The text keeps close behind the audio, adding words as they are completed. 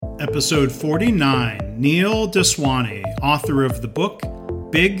Episode 49, Neil Daswani, author of the book,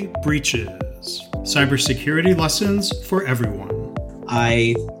 Big Breaches, Cybersecurity Lessons for Everyone.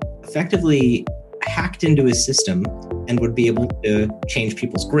 I effectively hacked into his system and would be able to change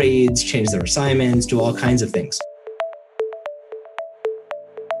people's grades, change their assignments, do all kinds of things.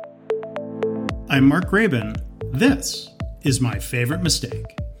 I'm Mark Graban. This is My Favorite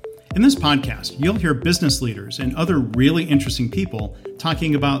Mistake. In this podcast, you'll hear business leaders and other really interesting people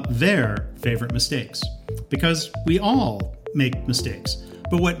talking about their favorite mistakes. Because we all make mistakes,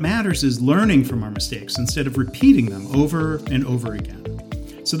 but what matters is learning from our mistakes instead of repeating them over and over again.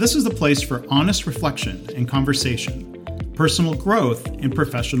 So this is the place for honest reflection and conversation, personal growth, and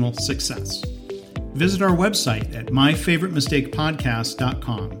professional success. Visit our website at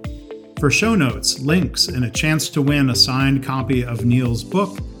myfavoritemistakepodcast.com. For show notes, links, and a chance to win a signed copy of Neil's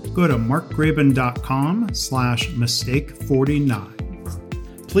book, go to markgraban.com/mistake49.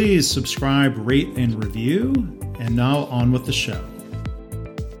 Please subscribe, rate, and review. And now on with the show.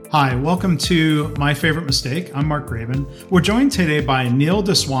 Hi, welcome to My Favorite Mistake. I'm Mark Graban. We're joined today by Neil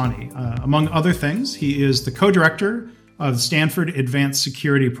Daswani. Among other things, he is the co-director of the Stanford Advanced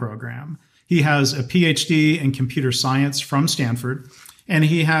Security Program. He has a PhD in computer science from Stanford, and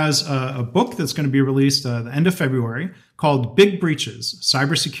he has a book that's going to be released the end of February called Big Breaches,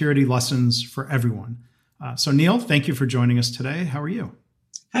 Cybersecurity Lessons for Everyone. So Neil, thank you for joining us today. How are you?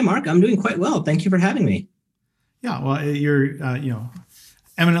 Hi, Mark. I'm doing quite well. Thank you for having me. Yeah, well, you're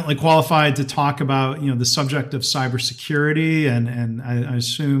eminently qualified to talk about the subject of cybersecurity, and I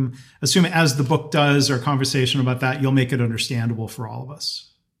assume as the book does, our conversation about that, you'll make it understandable for all of us.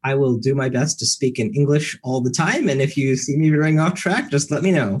 I will do my best to speak in English all the time. And if you see me veering off track, just let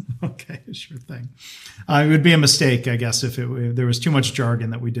me know. Okay, sure thing. It would be a mistake, I guess, if there was too much jargon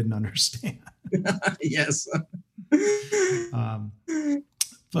that we didn't understand. Yes.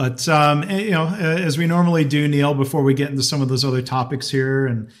 But as we normally do, Neil, before we get into some of those other topics here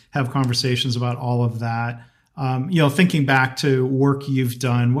and have conversations about all of that, thinking back to work you've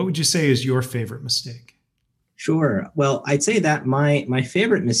done, what would you say is your favorite mistake? Sure. Well, I'd say that my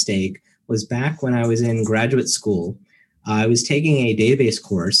favorite mistake was back when I was in graduate school. I was taking a database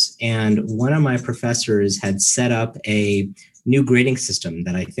course, and one of my professors had set up a new grading system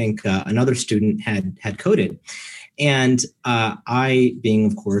that I think another student had coded. And I, being,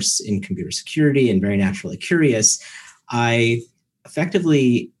 of course, in computer security and very naturally curious, I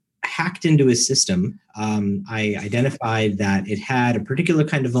effectively hacked into his system. I identified that it had a particular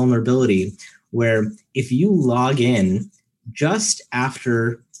kind of vulnerability where if you log in just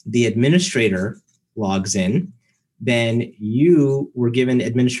after the administrator logs in, then you were given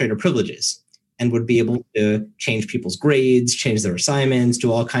administrator privileges and would be able to change people's grades, change their assignments,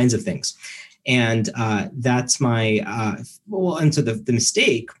 do all kinds of things. And that's my, and so the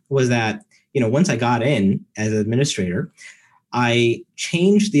mistake was that, once I got in as an administrator, I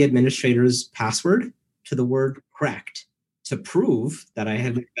changed the administrator's password to the word correct to prove that I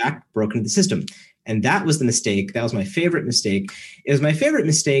had in fact broken the system. And that was the mistake. That was my favorite mistake. It was my favorite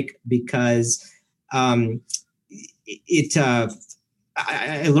mistake because I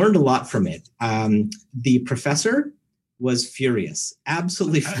learned a lot from it. The professor was furious,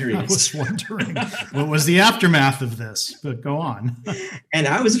 absolutely furious. I was wondering what was the aftermath of this, but go on. And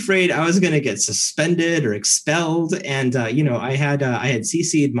I was afraid I was going to get suspended or expelled. And, I had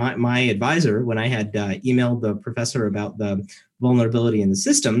CC'd my advisor when I had emailed the professor about the vulnerability in the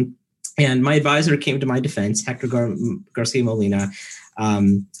system. And my advisor came to my defense, Hector Garcia Molina,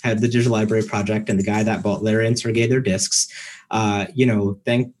 had the Digital Library Project, and the guy that bought Larry and Sergey their disks.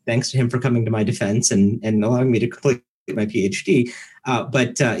 Thanks to him for coming to my defense and allowing me to complete my PhD.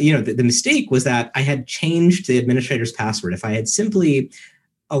 But the mistake was that I had changed the administrator's password. If I had simply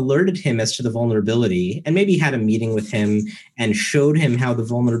alerted him as to the vulnerability and maybe had a meeting with him and showed him how the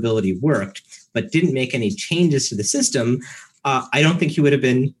vulnerability worked, but didn't make any changes to the system, I don't think he would have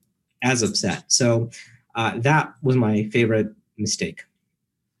been as upset. So that was my favorite mistake.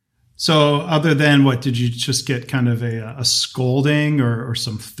 So other than what, did you just get kind of a scolding or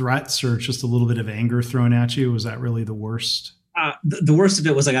some threats or just a little bit of anger thrown at you? Was that really the worst? The worst of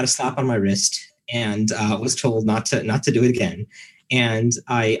it was I got a slap on my wrist and was told not to do it again. And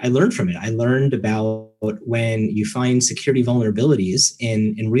I learned from it. I learned about when you find security vulnerabilities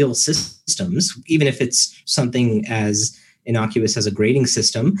in real systems, even if it's something as innocuous as a grading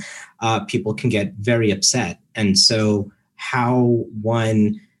system, people can get very upset. And so how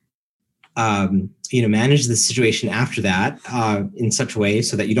one manage the situation after that in such a way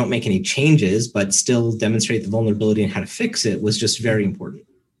so that you don't make any changes, but still demonstrate the vulnerability and how to fix it was just very important.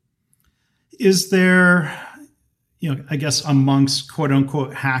 Is there, I guess amongst quote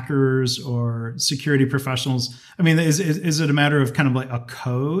unquote hackers or security professionals? I mean, is it a matter of kind of like a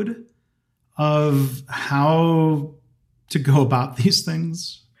code of how to go about these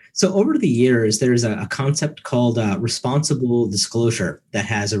things? So over the years, there's a concept called responsible disclosure that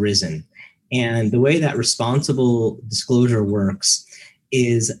has arisen. And the way that responsible disclosure works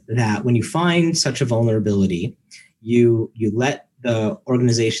is that when you find such a vulnerability, you let the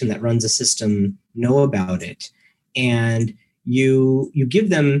organization that runs the system know about it, and you give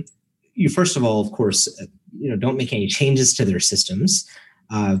them, you first of all, of course, don't make any changes to their systems,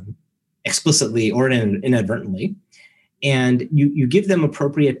 explicitly or inadvertently, and you give them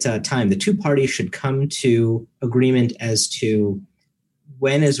appropriate time. The two parties should come to agreement as to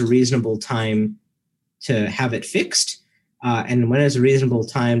when is a reasonable time to have it fixed, and when is a reasonable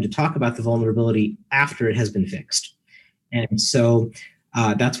time to talk about the vulnerability after it has been fixed. And so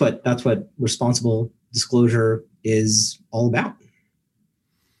that's what responsible disclosure is all about.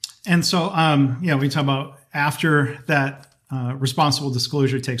 And so, we talk about after that responsible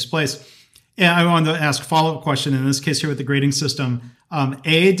disclosure takes place. And I wanted to ask a follow-up question in this case here with the grading system.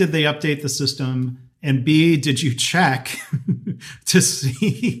 A, did they update the system? And B, did you check to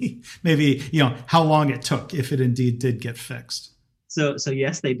see maybe, how long it took if it indeed did get fixed? So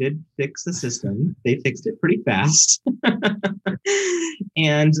yes, they did fix the system. They fixed it pretty fast.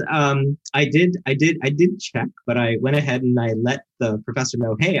 And I did check, but I went ahead and I let the professor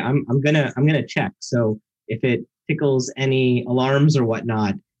know, hey, I'm gonna check. So if it tickles any alarms or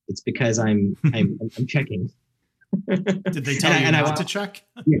whatnot, it's because I'm checking. Did they tell you not to check?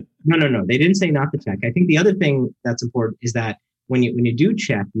 Yeah. No. They didn't say not to check. I think the other thing that's important is that when you do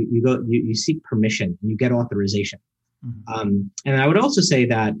check, you seek permission, you get authorization. Mm-hmm. And I would also say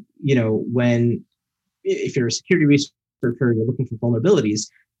that, if you're a security researcher, you're looking for vulnerabilities,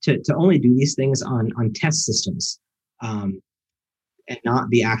 to only do these things on test systems, and not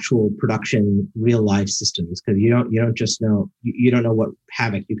the actual production real life systems, because you don't just know, you don't know what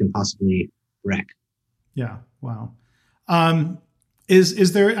havoc you can possibly wreak. Yeah. Wow.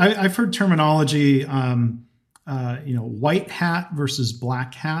 Is there, I've heard terminology, white hat versus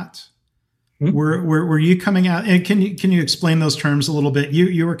black hat. Mm-hmm. Were you coming at, and can you explain those terms a little bit?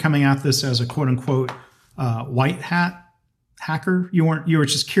 You were coming at this as a quote unquote white hat hacker. You were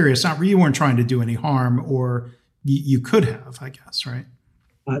just curious. You weren't trying to do any harm, or you could have, I guess, right?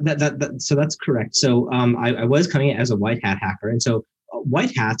 So that's correct. So I was coming as a white hat hacker, and so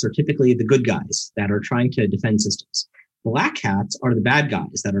white hats are typically the good guys that are trying to defend systems. Black hats are the bad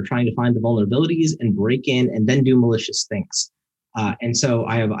guys that are trying to find the vulnerabilities and break in and then do malicious things. And so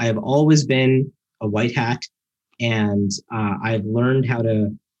I have always been a white hat, and I've learned how to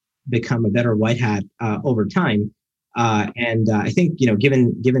become a better white hat over time. And I think,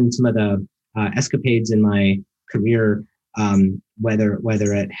 given some of the escapades in my career, whether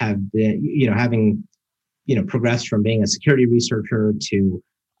it have been, having progressed from being a security researcher to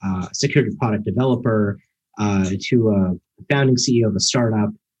security product developer, to a founding CEO of a startup,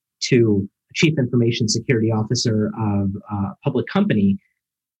 to chief information security officer of a public company,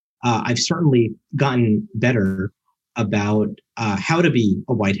 I've certainly gotten better about how to be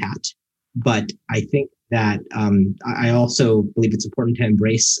a white hat. But I think that I also believe it's important to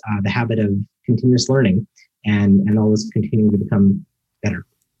embrace the habit of continuous learning and always continuing to become better.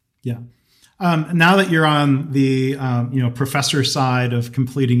 Yeah. Now that you're on the professor side of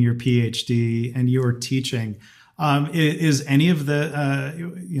completing your PhD and you're teaching, is any of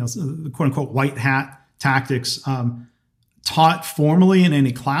the quote unquote white hat tactics taught formally in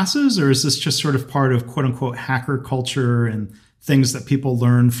any classes, or is this just sort of part of quote unquote hacker culture and things that people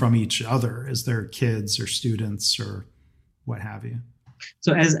learn from each other as their kids or students or what have you?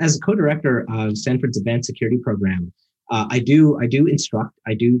 So as a co-director of Stanford's Advanced Security Program, I do instruct,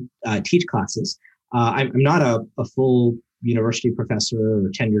 I do teach classes. I'm not a full university professor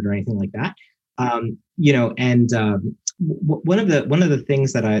or tenured or anything like that. One of the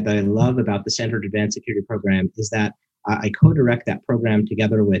things that I love about the Stanford Advanced Security Program is that I co-direct that program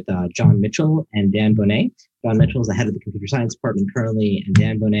together with John Mitchell and Dan Bonet. John Mitchell is the head of the computer science department currently, and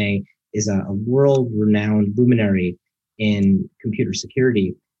Dan Bonet is a world-renowned luminary in computer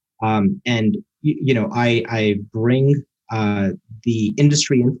security. I bring the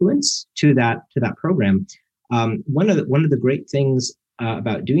industry influence to that program. One of the great things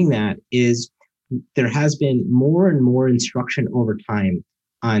about doing that is there has been more and more instruction over time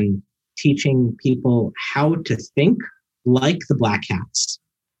on teaching people how to think like the black hats,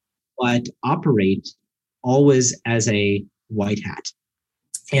 but operate always as a white hat.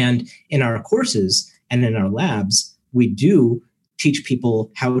 And in our courses and in our labs, we do teach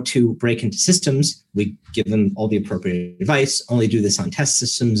people how to break into systems, We give them all the appropriate advice, only do this on test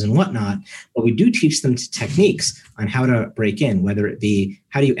systems and whatnot. But we do teach them techniques on how to break in, whether it be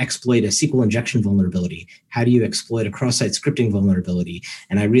how do you exploit a SQL injection vulnerability? How do you exploit a cross-site scripting vulnerability?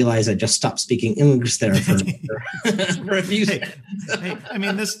 And I realize I just stopped speaking English there for a few seconds. I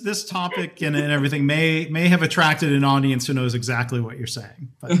mean, this topic and everything may have attracted an audience who knows exactly what you're saying.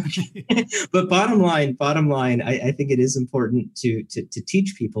 But bottom line, I think it is important to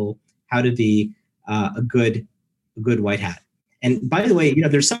teach people how to be a good white hat. And by the way,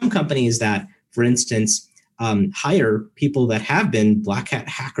 there's some companies that, for instance, hire people that have been black hat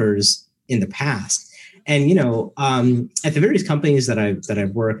hackers in the past. And at the various companies that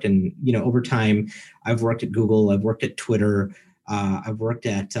I've worked, and over time, I've worked at Google, I've worked at Twitter, I've worked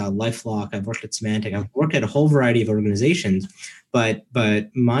at LifeLock, I've worked at Symantec, I've worked at a whole variety of organizations. But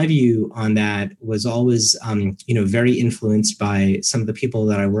my view on that was always, very influenced by some of the people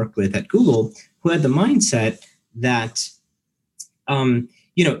that I worked with at Google, who had the mindset that,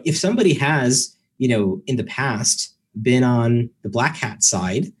 if somebody has, in the past been on the black hat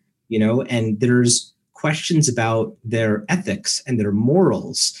side, and there's questions about their ethics and their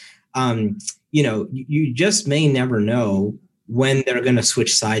morals, you just may never know when they're going to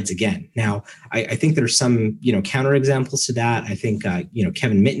switch sides again. Now, I think there's some, counterexamples to that. I think,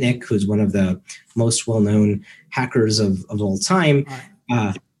 Kevin Mitnick, who's one of the most well-known hackers of all time,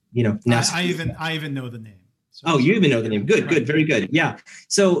 I even know the name. So, you even know the name. Good, very good. Yeah.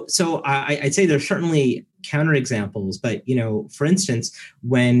 So I'd say there's certainly counterexamples, but for instance,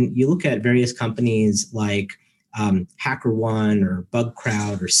 when you look at various companies like HackerOne or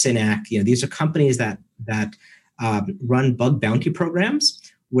BugCrowd or Synack, these are companies that run bug bounty programs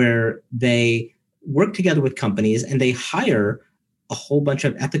where they work together with companies and they hire a whole bunch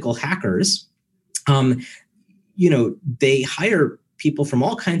of ethical hackers. They hire people from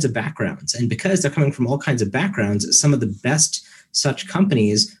all kinds of backgrounds. And because they're coming from all kinds of backgrounds, some of the best such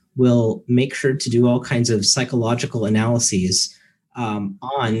companies will make sure to do all kinds of psychological analyses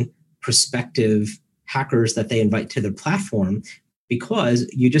on prospective hackers that they invite to their platform, because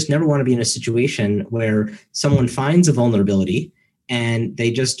you just never want to be in a situation where someone finds a vulnerability and they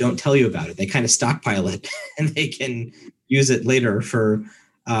just don't tell you about it. They kind of stockpile it and they can use it later for,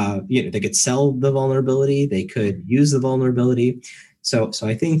 they could sell the vulnerability, they could use the vulnerability. So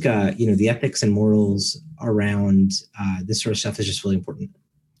I think, the ethics and morals around this sort of stuff is just really important.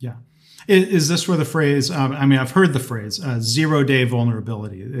 Yeah. Is this where the phrase, I've heard the phrase 0-day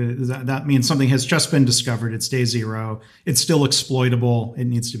vulnerability. That means something has just been discovered. It's day zero. It's still exploitable. It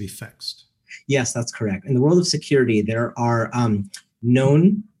needs to be fixed. Yes, that's correct. In the world of security, there are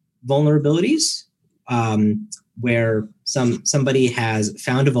known vulnerabilities where somebody has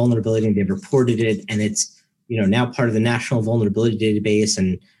found a vulnerability and they've reported it, and it's now part of the National Vulnerability Database,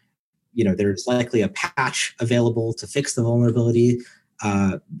 and there's likely a patch available to fix the vulnerability.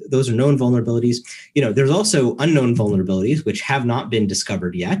 Those are known vulnerabilities. There's also unknown vulnerabilities which have not been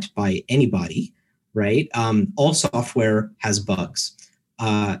discovered yet by anybody, right? All software has bugs.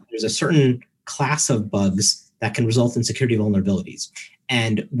 There's a certain class of bugs that can result in security vulnerabilities.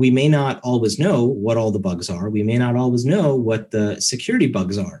 And we may not always know what all the bugs are. We may not always know what the security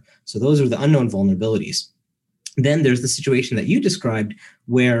bugs are. So those are the unknown vulnerabilities. Then there's the situation that you described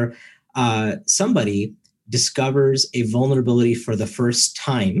where somebody discovers a vulnerability for the first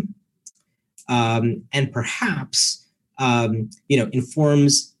time, and perhaps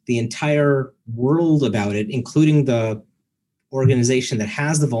informs the entire world about it, including the organization that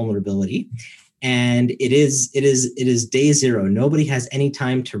has the vulnerability. And it is day zero. Nobody has any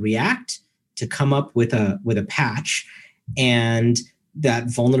time to react, to come up with a patch, and that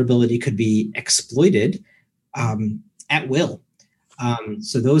vulnerability could be exploited at will.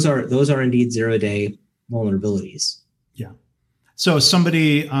 So those are indeed 0-day vulnerabilities. Yeah. So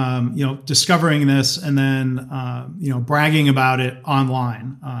somebody, discovering this and then, bragging about it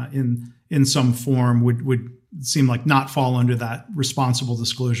online in some form would seem like not fall under that responsible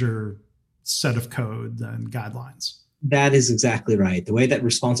disclosure set of code and guidelines. That is exactly right. The way that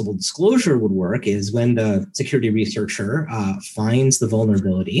responsible disclosure would work is when the security researcher finds the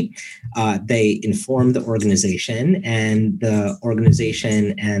vulnerability, they inform the organization, and the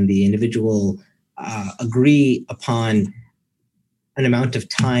organization and the individual agree upon an amount of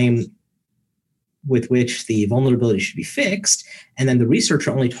time with which the vulnerability should be fixed. And then the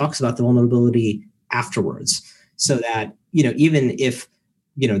researcher only talks about the vulnerability afterwards, so that, even if,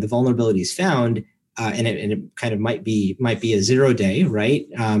 the vulnerability is found, and it kind of might be a 0-day, right?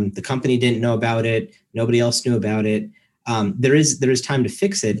 The company didn't know about it. Nobody else knew about it. There is time to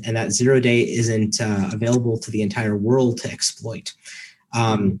fix it, and that 0-day isn't available to the entire world to exploit.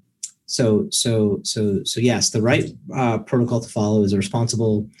 So yes, the right protocol to follow is a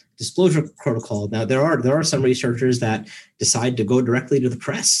responsible disclosure protocol. Now, there are some researchers that decide to go directly to the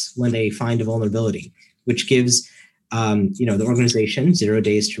press when they find a vulnerability, which gives the organization 0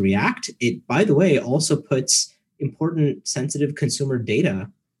 days to react. It, by the way, also puts important sensitive consumer data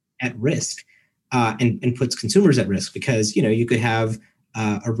at risk, and puts consumers at risk, because you could have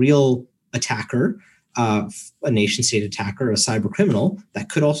a real attacker, a nation state attacker, a cyber criminal that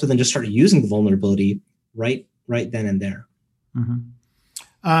could also then just start using the vulnerability right then and there.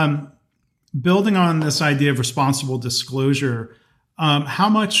 Mm-hmm. Building on this idea of responsible disclosure, how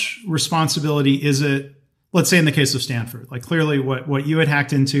much responsibility is it? Let's say in the case of Stanford, like clearly what you had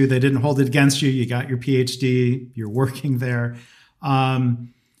hacked into, they didn't hold it against you. You got your PhD, you're working there.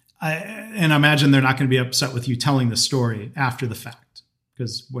 And I imagine they're not going to be upset with you telling the story after the fact,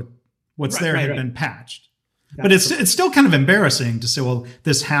 because what's there had been patched. But it's still kind of embarrassing to say, well,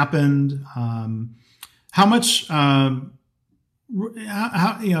 this happened. How much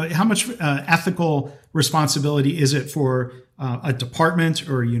ethical responsibility is it for a department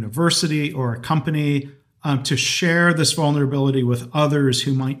or a university or a company to share this vulnerability with others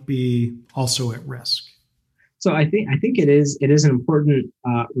who might be also at risk? So I think it is an important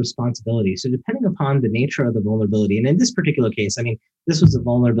responsibility. So depending upon the nature of the vulnerability, and in this particular case, I mean, this was a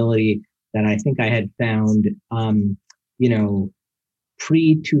vulnerability that I think I had found,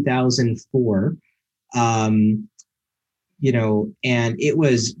 pre-2004, and it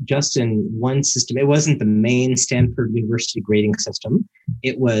was just in one system. It wasn't the main Stanford University grading system.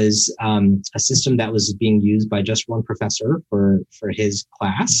 It was a system that was being used by just one professor for his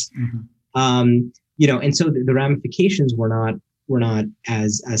class. Mm-hmm. And so the ramifications were not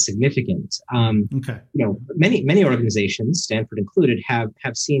as significant. Okay. Many organizations, Stanford included, have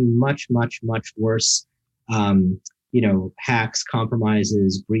seen much worse, hacks,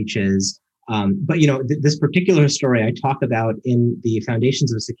 compromises, breaches. But this particular story I talk about in the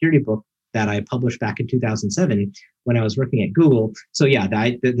Foundations of Security book that I published back in 2007 when I was working at Google. So yeah,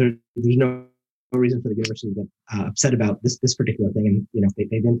 there's no reason for the university to get upset about this particular thing, and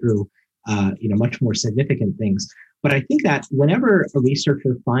they've been through much more significant things. But I think that whenever a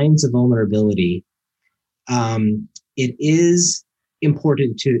researcher finds a vulnerability, it is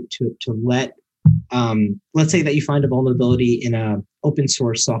important to let, let's say that you find a vulnerability in an open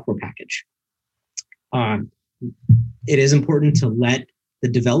source software package. It is important to let the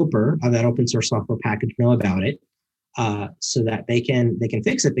developer of that open source software package know about it, so that they can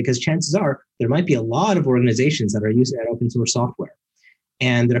fix it, because chances are there might be a lot of organizations that are using that open source software,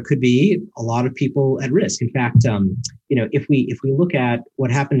 and there could be a lot of people at risk. In fact, if we look at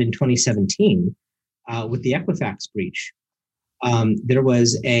what happened in 2017 with the Equifax breach, there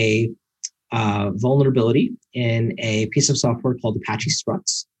was a vulnerability in a piece of software called Apache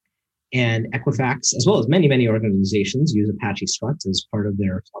Struts. And Equifax, as well as many organizations, use Apache Struts as part of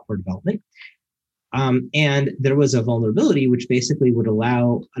their software development. And there was a vulnerability which basically would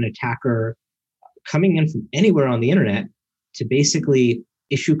allow an attacker coming in from anywhere on the internet to basically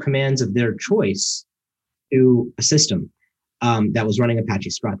issue commands of their choice to a system that was running Apache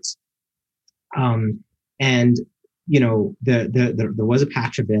Struts. And there was a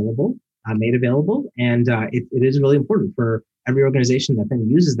patch available, made available, and it is really important for every organization that then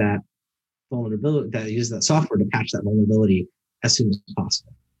uses that vulnerability, that uses that software, to patch that vulnerability as soon as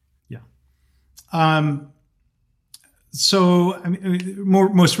possible. Yeah. So, I mean,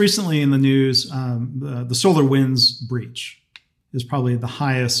 most recently in the news, the SolarWinds breach is probably the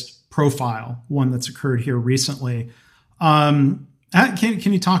highest profile one that's occurred here recently. Can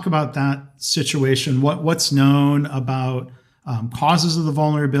you talk about that situation? What's known about causes of the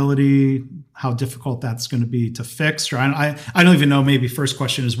vulnerability, how difficult that's going to be to fix? Or I don't even know. Maybe first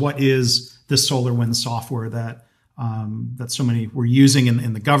question is, what is this SolarWinds software that so many were using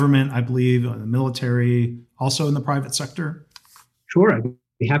in the government, I believe, in the military, also in the private sector? Sure, I'd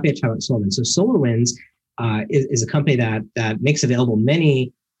be happy to talk about SolarWinds. So SolarWinds is a company that makes available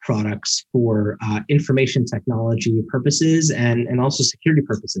many products for information technology purposes and also security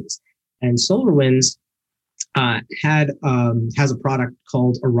purposes. And SolarWinds has a product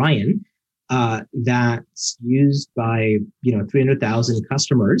called Orion that's used by 300,000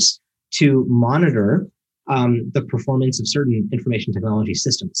 customers to monitor the performance of certain information technology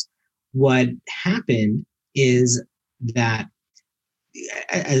systems. What happened is that,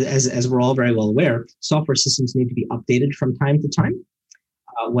 as we're all very well aware, software systems need to be updated from time to time.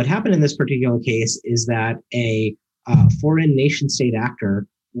 What happened in this particular case is that a foreign nation state actor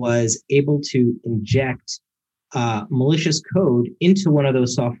was able to inject malicious code into one of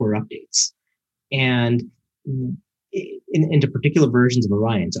those software updates. And into particular versions of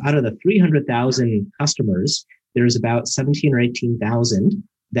Orion. So out of the 300,000 customers, there's about 17 or 18,000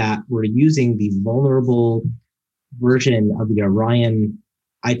 that were using the vulnerable version of the Orion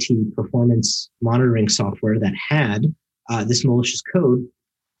IT performance monitoring software that had this malicious code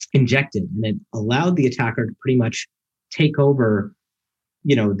injected, and it allowed the attacker to pretty much take over,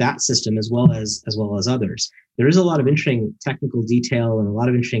 that system as well as others. There is a lot of interesting technical detail and a lot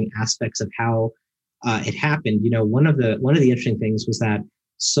of interesting aspects of how it happened. One of the interesting things was that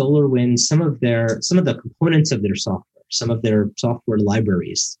SolarWinds, some of the components of their software, some of their software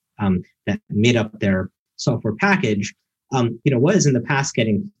libraries that made up their software package, was in the past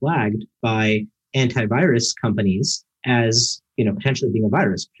getting flagged by antivirus companies as, potentially being a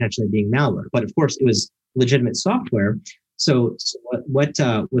virus, potentially being malware. But of course, it was legitimate software. So what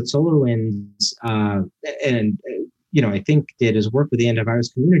SolarWinds I think did is work with the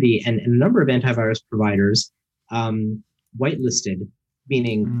antivirus community and a number of antivirus providers whitelisted,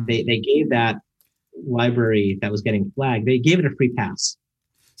 meaning they gave that library that was getting flagged, they gave it a free pass.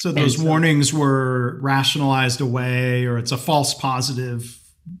 So those warnings were rationalized away, or it's a false positive,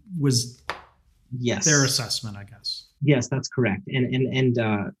 was their assessment, I guess. Yes, that's correct. And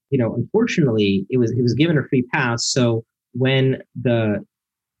unfortunately, it was given a free pass. So when the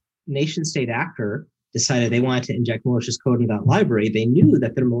nation state actor decided they wanted to inject malicious code into that library, they knew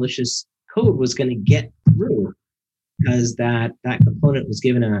that their malicious code was going to get through because that component was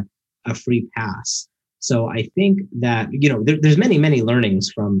given a free pass. So I think that, there's many, many learnings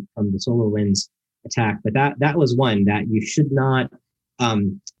from the SolarWinds attack, but that was one that you should not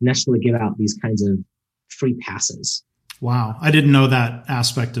necessarily give out these kinds of free passes. Wow. I didn't know that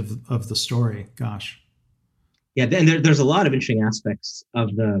aspect of the story. Gosh. Yeah. And there's a lot of interesting aspects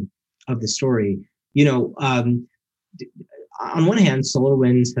of the story. On one hand,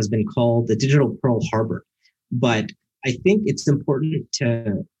 SolarWinds has been called the digital Pearl Harbor, but I think it's important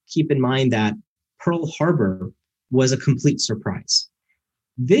to keep in mind that Pearl Harbor was a complete surprise.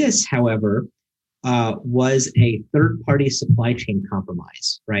 This, however, was a third-party supply chain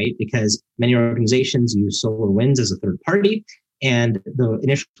compromise, right? Because many organizations use SolarWinds as a third party, and the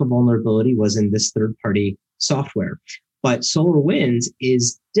initial vulnerability was in this third-party software. But SolarWinds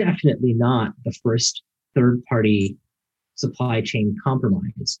is definitely not the first third-party supply chain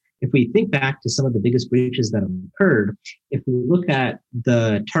compromise. If we think back to some of the biggest breaches that have occurred, if we look at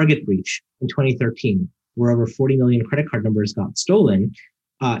the Target breach in 2013, where over 40 million credit card numbers got stolen,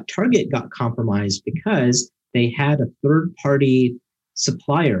 Target got compromised because they had a third-party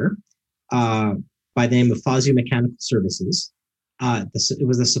supplier by the name of Fazio Mechanical Services. It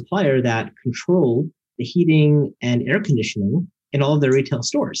was a supplier that controlled the heating and air conditioning in all of their retail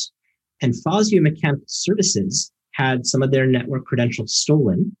stores. And Fazio Mechanical Services had some of their network credentials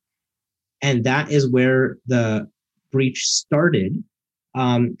stolen. And that is where the breach started.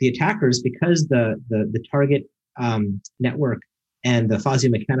 The attackers, because the Target network and the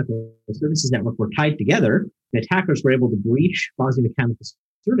Fazio Mechanical Services network were tied together, the attackers were able to breach Fazio Mechanical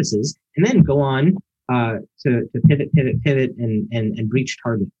Services and then go on to pivot and breach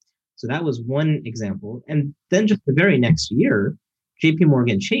Target. So that was one example. And then just the very next year, JP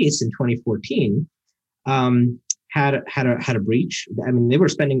Morgan Chase in 2014 had a breach. I mean, they were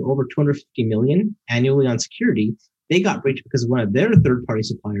spending over $250 million annually on security. They got breached because of one of their third-party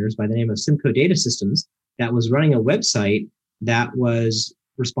suppliers by the name of Simco Data Systems that was running a website that was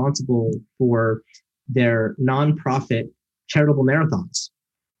responsible for their nonprofit charitable marathons.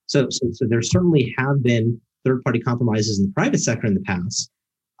 So there certainly have been third-party compromises in the private sector in the past.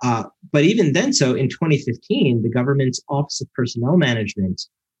 But even then, so in 2015, the government's Office of Personnel Management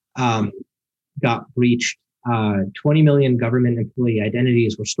got breached. 20 million government employee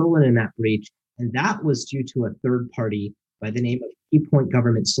identities were stolen in that breach. And that was due to a third party by the name of Keypoint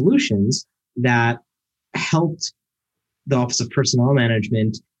Government Solutions that helped the Office of Personnel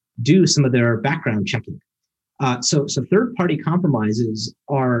Management do some of their background checking. So third party compromises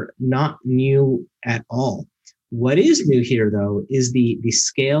are not new at all. What is new here, though, is the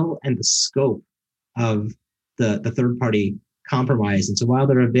scale and the scope of the third party compromise. And so while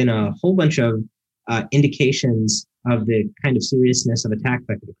there have been a whole bunch of indications of the kind of seriousness of attack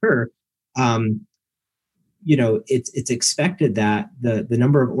that could occur, it's expected that the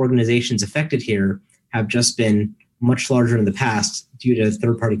number of organizations affected here have just been much larger in the past due to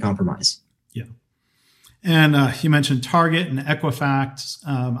third-party compromise. Yeah. And you mentioned Target and Equifax.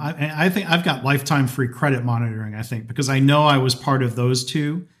 I think I've got lifetime free credit monitoring, I think, because I know I was part of those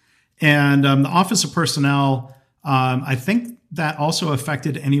two. And the Office of Personnel, I think that also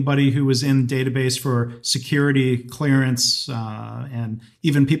affected anybody who was in database for security clearance and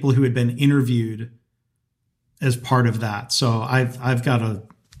even people who had been interviewed as part of that. So I've got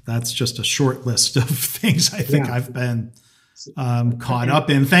that's just a short list of things I think I've been caught up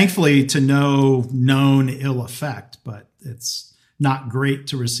in, thankfully to no known ill effect, but it's not great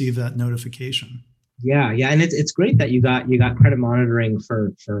to receive that notification. Yeah. And it's great that you got credit monitoring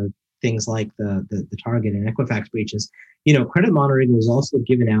for things like the Target and Equifax breaches. Credit monitoring was also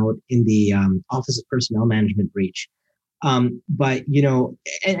given out in the Office of Personnel Management breach. But,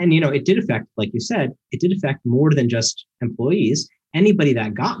 it did affect, like you said, it did affect more than just employees. Anybody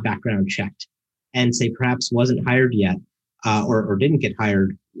that got background checked and say perhaps wasn't hired yet or didn't get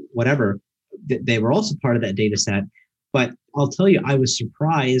hired, whatever, they were also part of that data set. But I'll tell you, I was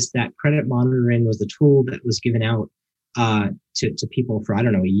surprised that credit monitoring was the tool that was given out to people for, I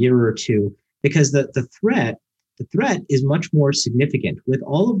don't know, a year or two, because the threat is much more significant with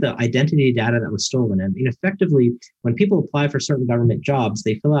all of the identity data that was stolen. I mean, effectively, when people apply for certain government jobs,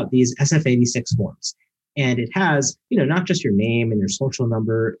 they fill out these SF-86 forms. And it has, not just your name and your social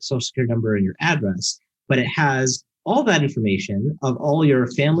security number and your address, but it has all that information of all your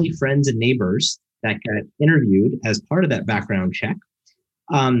family, friends, and neighbors that got interviewed as part of that background check.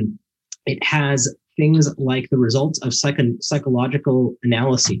 It has things like the results of psychological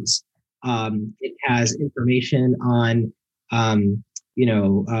analyses. It has information on,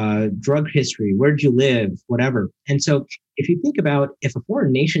 drug history, where'd you live, whatever. And so if you think about if a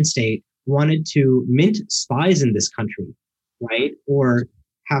foreign nation state wanted to mint spies in this country, right, or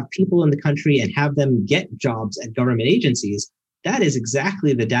have people in the country and have them get jobs at government agencies, that is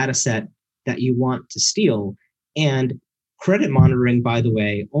exactly the data set that you want to steal. And credit monitoring, by the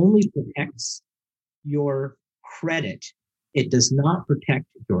way, only protects your credit. It does not protect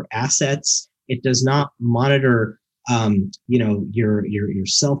your assets. It does not monitor, your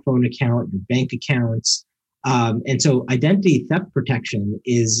cell phone account, your bank accounts. And so identity theft protection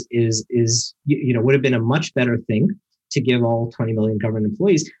is would have been a much better thing to give all 20 million government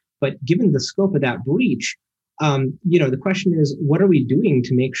employees. But given the scope of that breach, the question is, what are we doing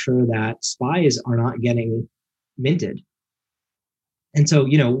to make sure that spies are not getting minted? And so,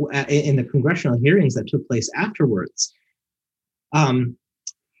 in the congressional hearings that took place afterwards, there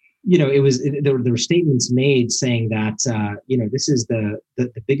were statements made saying that, this is the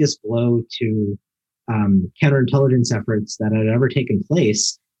biggest blow to counterintelligence efforts that had ever taken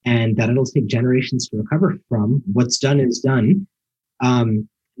place, and that it'll take generations to recover from. What's done is done. And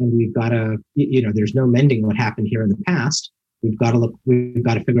we've got to, there's no mending what happened here in the past. We've got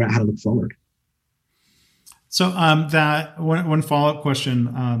to figure out how to look forward. So that one follow-up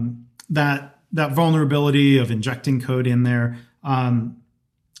question, that vulnerability of injecting code in there,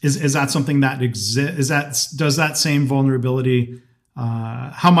 is that something that exists? Does that same vulnerability,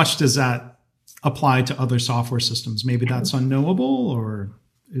 how much does that apply to other software systems? Maybe that's unknowable, or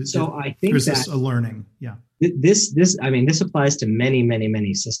I think there's this a learning. Yeah. This applies to many, many,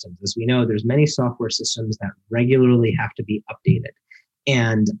 many systems. As we know, there's many software systems that regularly have to be updated.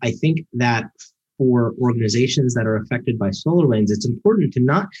 And I think that for organizations that are affected by SolarWinds, it's important to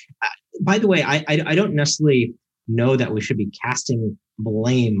not, by the way, I don't necessarily know that we should be casting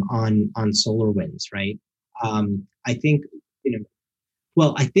blame on SolarWinds, right? I think,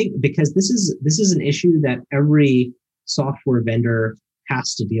 I think because this is an issue that every software vendor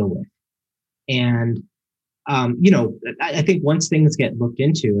has to deal with. And I think once things get looked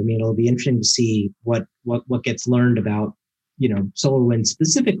into, it'll be interesting to see what gets learned about, SolarWinds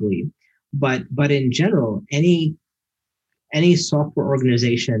specifically. But in general, any software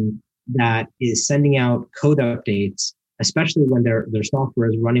organization that is sending out code updates, especially when their software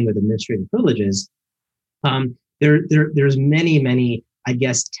is running with administrative privileges, there's many, I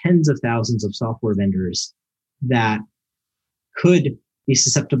guess, tens of thousands of software vendors that could be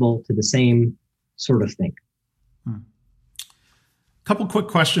susceptible to the same sort of thing. Couple quick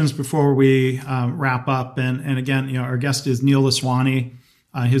questions before we wrap up. And again, our guest is Neil Daswani.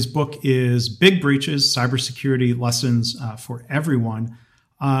 His book is Big Breaches, Cybersecurity Lessons for Everyone.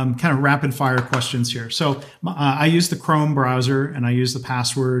 Kind of rapid fire questions here. So I use the Chrome browser and I use the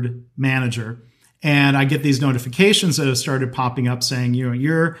password manager. And I get these notifications that have started popping up saying,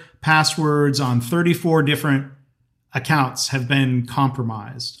 your passwords on 34 different accounts have been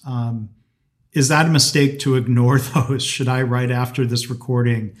compromised. Is that a mistake to ignore those? Should I, right after this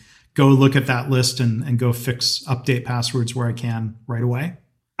recording, go look at that list and go update passwords where I can right away?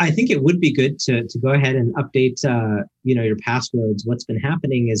 I think it would be good to go ahead and update, your passwords. What's been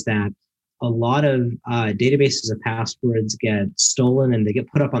happening is that a lot of databases of passwords get stolen and they get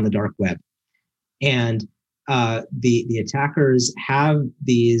put up on the dark web. And the attackers have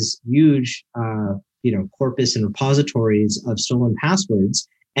these huge, corpus and repositories of stolen passwords.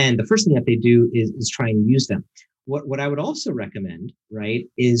 And the first thing that they do is try and use them. What I would also recommend, right,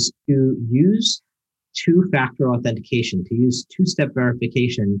 is to use two-factor authentication, to use two-step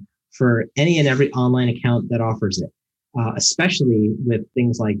verification for any and every online account that offers it, especially with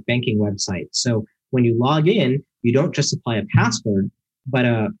things like banking websites. So when you log in, you don't just apply a password, but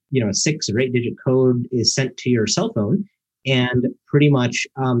a 6 or 8-digit code is sent to your cell phone, and pretty much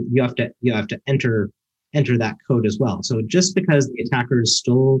you have to enter that code as well. So just because the attackers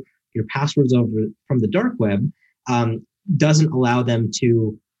stole your passwords over from the dark web doesn't allow them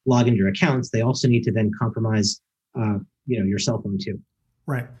to log into your accounts. They also need to then compromise your cell phone too.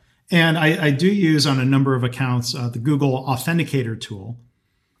 Right. And I do use on a number of accounts the Google Authenticator tool,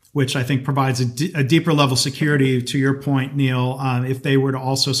 which I think provides a deeper level security. To your point, Neil, if they were to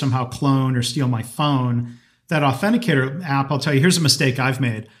also somehow clone or steal my phone, that Authenticator app, I'll tell you, here's a mistake I've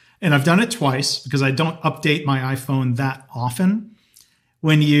made. And I've done it twice because I don't update my iPhone that often.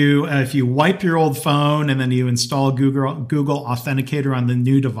 When if you wipe your old phone and then you install Google Authenticator on the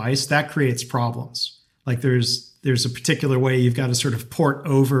new device, that creates problems. Like there's a particular way you've got to sort of port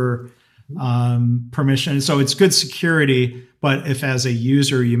over permission. So it's good security, but if as a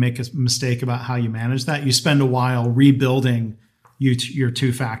user you make a mistake about how you manage that, you spend a while rebuilding your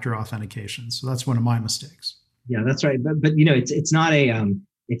two-factor authentication. So that's one of my mistakes. Yeah, that's right. But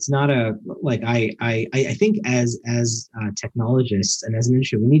it's not a like I think as technologists and as an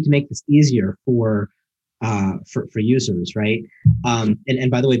industry, we need to make this easier for users, right?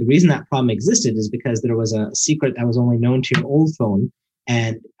 And by the way, the reason that problem existed is because there was a secret that was only known to your old phone,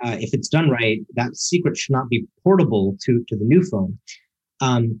 and if it's done right, that secret should not be portable to the new phone.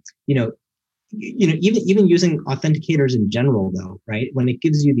 Even using authenticators in general, though, right? When it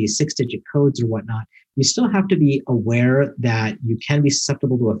gives you these 6-digit codes or whatnot, you still have to be aware that you can be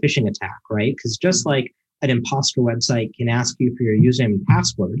susceptible to a phishing attack, right? Because just like an imposter website can ask you for your username and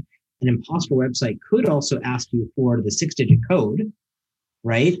password, an imposter website could also ask you for the 6-digit code,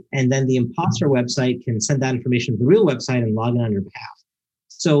 right? And then the imposter website can send that information to the real website and log in on your behalf.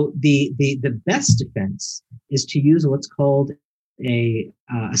 So the best defense is to use what's called a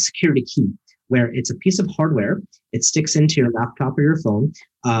security key, where it's a piece of hardware. It sticks into your laptop or your phone.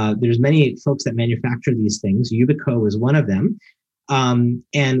 There's many folks that manufacture these things. Yubico is one of them.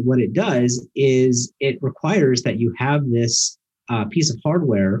 And what it does is it requires that you have this piece of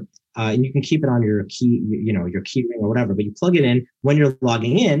hardware, and you can keep it on your key, your key ring or whatever, but you plug it in when you're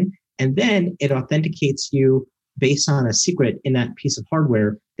logging in, and then it authenticates you based on a secret in that piece of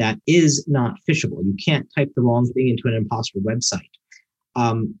hardware that is not phishable. You can't type the wrong thing into an imposter website.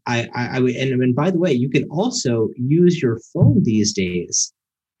 And by the way, you can also use your phone these days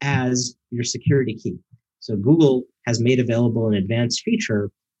as your security key. So Google has made available an advanced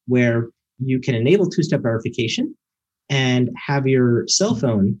feature where you can enable two-step verification and have your cell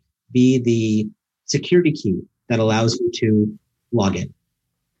phone be the security key that allows you to log in.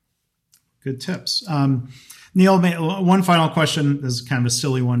 Good tips. Neil, one final question. This is kind of a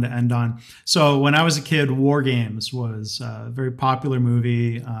silly one to end on. So when I was a kid, War Games was a very popular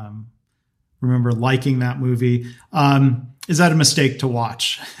movie. Remember liking that movie. Is that a mistake to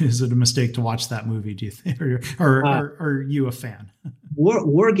watch? Is it a mistake to watch that movie, do you think? Or are you a fan?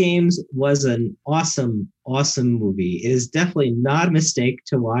 War Games was an awesome movie. It is definitely not a mistake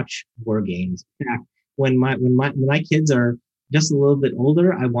to watch War Games. In fact, when my kids are just a little bit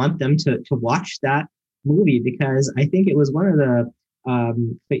older, I want them to watch that movie, because I think it was one of the I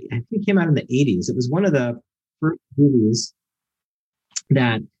think it came out in the 80s. It was one of the first movies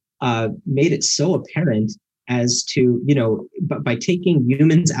that made it so apparent as to, by taking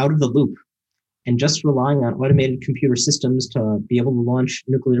humans out of the loop and just relying on automated computer systems to be able to launch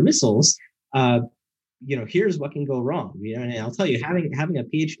nuclear missiles, here's what can go wrong. And I'll tell you, having a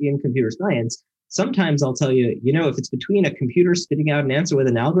PhD in computer science, sometimes I'll tell you, if it's between a computer spitting out an answer with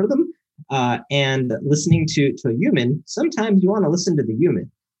an algorithm and listening to a human, sometimes you want to listen to the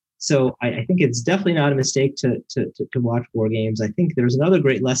human. So I think it's definitely not a mistake to watch War Games. I think there's another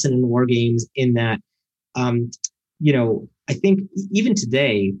great lesson in War Games in that, I think even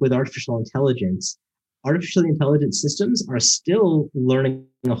today with artificial intelligence systems are still learning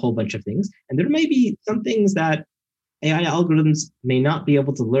a whole bunch of things. And there may be some things that AI algorithms may not be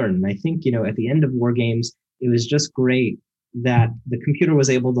able to learn. And I think, at the end of War Games, it was just great that the computer was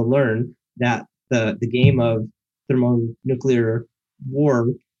able to learn that the game of thermonuclear war,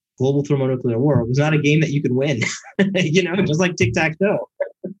 global thermonuclear war, was not a game that you could win, just like tic-tac-toe.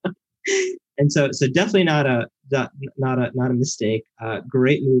 And so definitely not a mistake.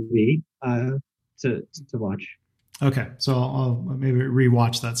 Great movie to watch. Okay, so I'll maybe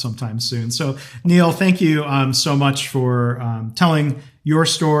rewatch that sometime soon. So Neil, thank you so much for telling your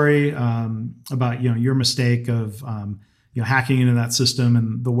story about your mistake of hacking into that system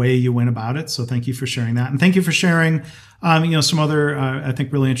and the way you went about it. So thank you for sharing that, and thank you for sharing some other I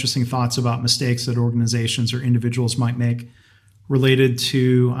think really interesting thoughts about mistakes that organizations or individuals might make related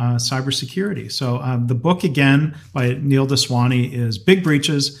to cybersecurity. So the book, again, by Neil Daswani is Big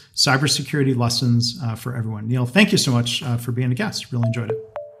Breaches, Cybersecurity Lessons for Everyone. Neil, thank you so much for being a guest. Really enjoyed it.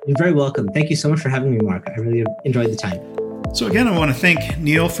 You're very welcome. Thank you so much for having me, Mark. I really enjoyed the time. So again, I want to thank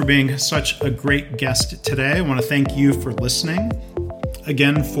Neil for being such a great guest today. I want to thank you for listening.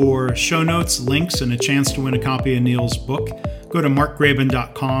 Again, for show notes, links, and a chance to win a copy of Neil's book, go to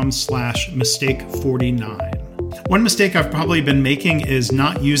markgraban.com/mistake49. One mistake I've probably been making is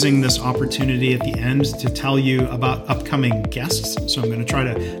not using this opportunity at the end to tell you about upcoming guests. So I'm going to try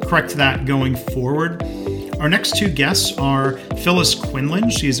to correct that going forward. Our next two guests are Phyllis Quinlan.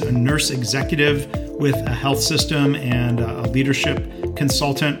 She's a nurse executive with a health system and a leadership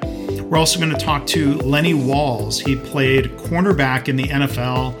consultant. We're also going to talk to Lenny Walls. He played cornerback in the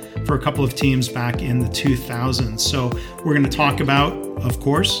NFL for a couple of teams back in the 2000s. So we're going to talk about, of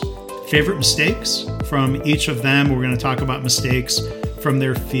course, favorite mistakes from each of them. We're going to talk about mistakes from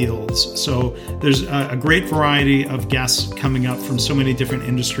their fields. So there's a great variety of guests coming up from so many different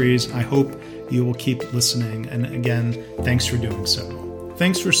industries. I hope you will keep listening. And again, thanks for doing so.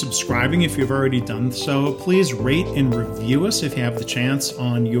 Thanks for subscribing if you've already done so. Please rate and review us if you have the chance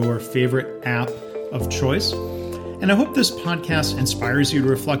on your favorite app of choice. And I hope this podcast inspires you to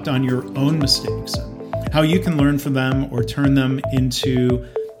reflect on your own mistakes and how you can learn from them or turn them into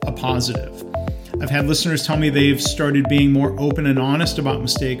a positive. I've had listeners tell me they've started being more open and honest about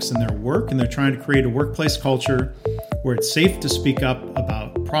mistakes in their work, and they're trying to create a workplace culture where it's safe to speak up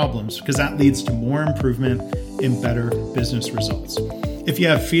about problems, because that leads to more improvement and better business results. If you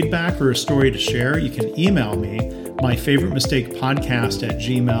have feedback or a story to share, you can email me,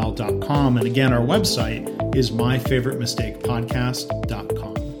 myfavoritemistakepodcast@gmail.com. And again, our website is myfavoritemistakepodcast.com.